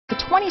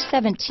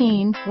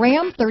2017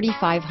 Ram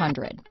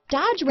 3500.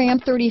 Dodge Ram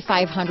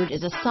 3500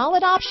 is a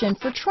solid option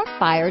for truck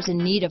buyers in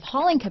need of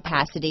hauling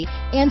capacity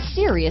and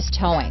serious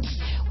towing.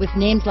 With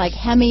names like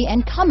Hemi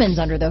and Cummins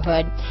under the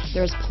hood,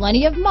 there's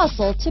plenty of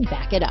muscle to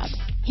back it up.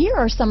 Here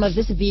are some of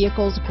this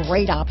vehicle's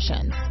great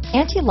options: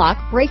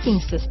 anti-lock braking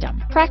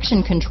system,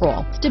 traction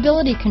control,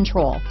 stability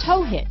control,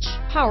 tow hitch,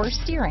 power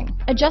steering,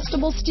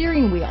 adjustable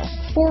steering wheel,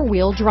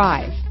 four-wheel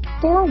drive,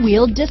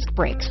 four-wheel disc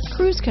brakes,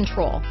 cruise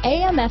control,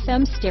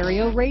 AM/FM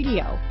stereo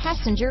radio,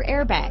 passenger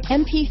airbag,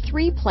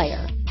 MP3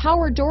 player,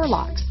 power door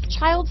locks,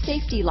 child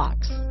safety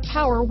locks,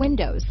 power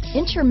windows,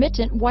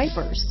 intermittent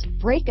wipers,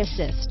 brake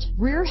assist,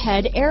 rear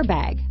head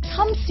airbag.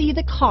 Come see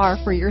the car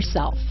for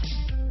yourself.